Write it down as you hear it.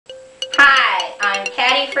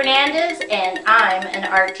Patty Fernandez, and I'm an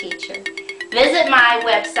art teacher. Visit my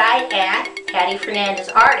website at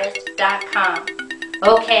pattyfernandezartist.com.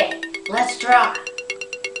 Okay, let's draw.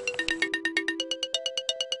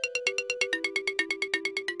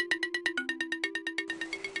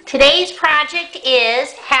 Today's project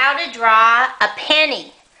is how to draw a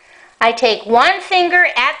penny. I take one finger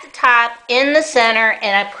at the top in the center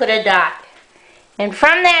and I put a dot. And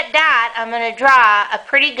from that dot, I'm going to draw a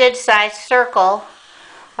pretty good sized circle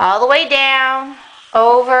all the way down,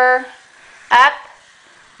 over, up,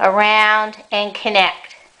 around, and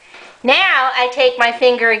connect. Now I take my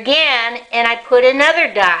finger again and I put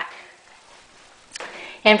another dot.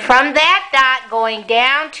 And from that dot going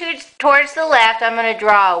down towards the left, I'm going to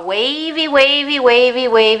draw a wavy, wavy, wavy,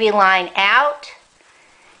 wavy line out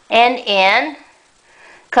and in.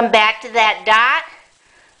 Come back to that dot.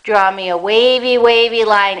 Draw me a wavy, wavy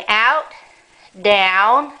line out,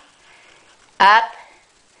 down, up,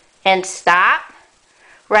 and stop.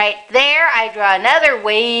 Right there, I draw another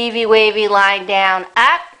wavy, wavy line down,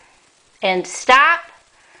 up, and stop.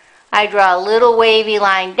 I draw a little wavy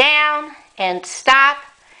line down, and stop.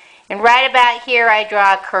 And right about here, I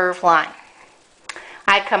draw a curved line.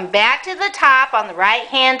 I come back to the top on the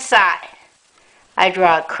right-hand side. I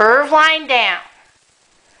draw a curved line down,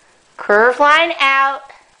 curved line out,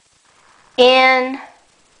 in,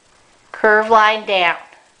 curved line down,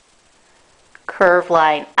 curved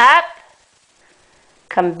line up,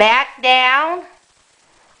 come back down,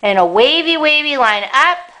 and a wavy, wavy line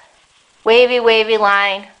up, wavy, wavy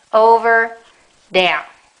line over, down.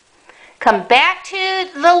 Come back to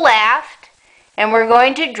the left, and we're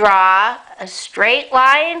going to draw a straight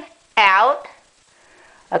line out,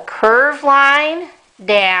 a curved line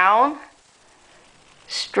down,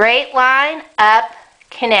 straight line up,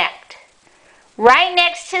 connect. Right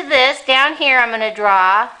next to this, down here, I'm going to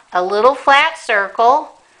draw a little flat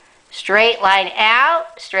circle, straight line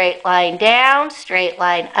out, straight line down, straight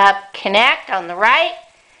line up, connect on the right,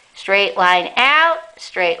 straight line out,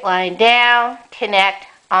 straight line down, connect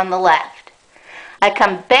on the left. I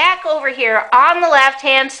come back over here on the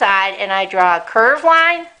left-hand side and I draw a curved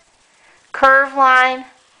line,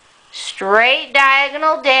 straight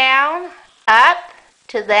diagonal down, up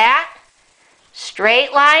to that,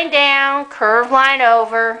 straight line down, curved line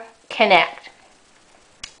over, connect.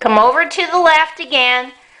 Come over to the left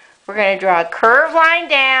again. We're going to draw a curved line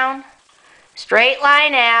down, straight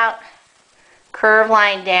line out, curved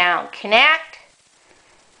line down, connect.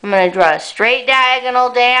 I'm going to draw a straight diagonal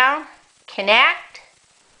down, connect.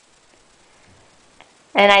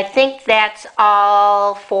 And I think that's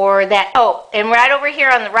all for that. Oh, and right over here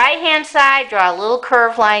on the right-hand side, draw a little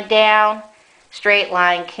curved line down, straight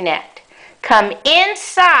line, connect. Come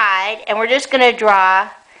inside, and we're just going to draw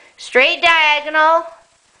straight diagonal,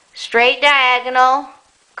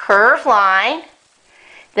 curved line.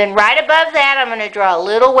 Then right above that, I'm going to draw a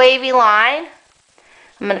little wavy line.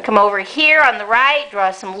 I'm going to come over here on the right, draw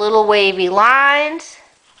some little wavy lines.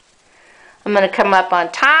 I'm going to come up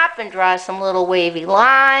on top and draw some little wavy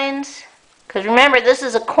lines. Because remember, this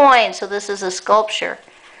is a coin, so this is a sculpture.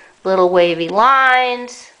 Little wavy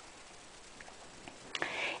lines.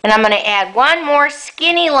 And I'm going to add one more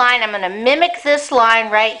skinny line. I'm going to mimic this line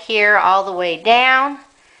right here all the way down.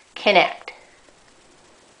 Connect.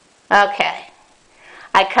 Okay.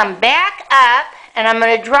 I come back up and I'm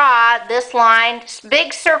going to draw this line,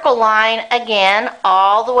 big circle line again,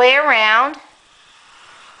 all the way around.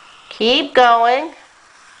 Keep going.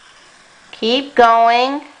 Keep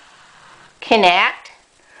going. Connect.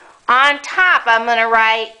 On top, I'm going to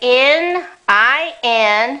write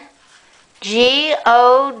N-I-N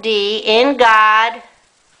G-O-D, in God,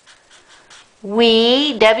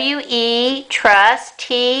 we, W-E, trust,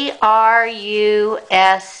 T-R-U-S-T.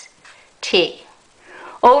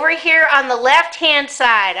 Over here on the left-hand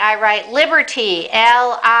side, I write Liberty,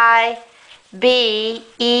 L-I-B-E-R-T-Y.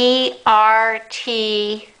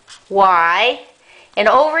 And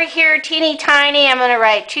over here, teeny tiny, I'm going to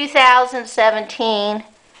write 2017,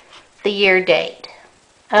 the year date.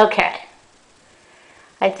 Okay.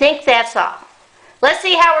 I think that's all. Let's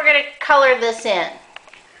see how we're going to color this in.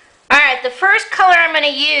 Alright, the first color I'm going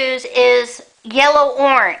to use is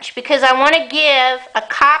yellow-orange because I want to give a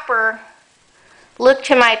copper look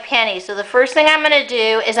to my penny. So the first thing I'm going to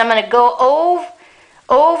do is I'm going to go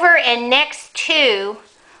over and next to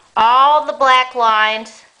all the black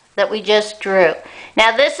lines that we just drew.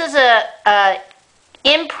 Now this is a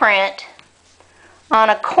imprint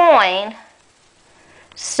on a coin,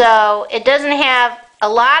 so it doesn't have a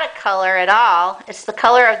lot of color at all. It's the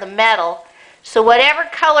color of the metal. So whatever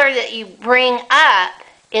color that you bring up,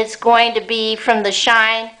 it's going to be from the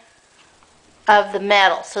shine of the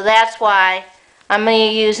metal. So that's why I'm going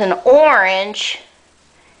to use an orange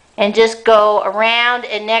and just go around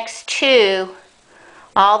and next to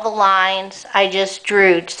all the lines I just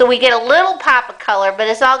drew. So we get a little pop of color, but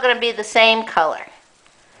it's all going to be the same color.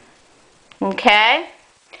 Okay?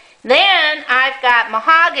 Then I've got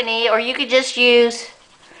mahogany, or you could just use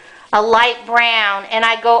a light brown, and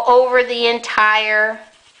I go over the entire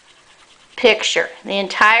picture, the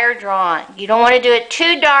entire drawing. You don't want to do it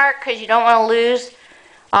too dark because you don't want to lose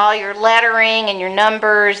all your lettering and your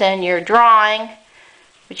numbers and your drawing.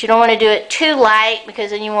 But you don't want to do it too light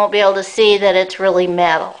because then you won't be able to see that it's really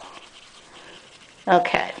metal.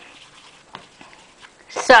 Okay.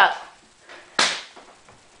 So,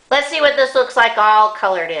 let's see what this looks like all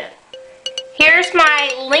colored in. Here's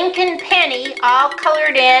my Lincoln penny all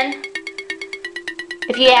colored in.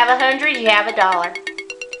 If you have 100, you have $1.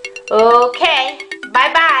 Okay,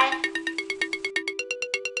 bye-bye.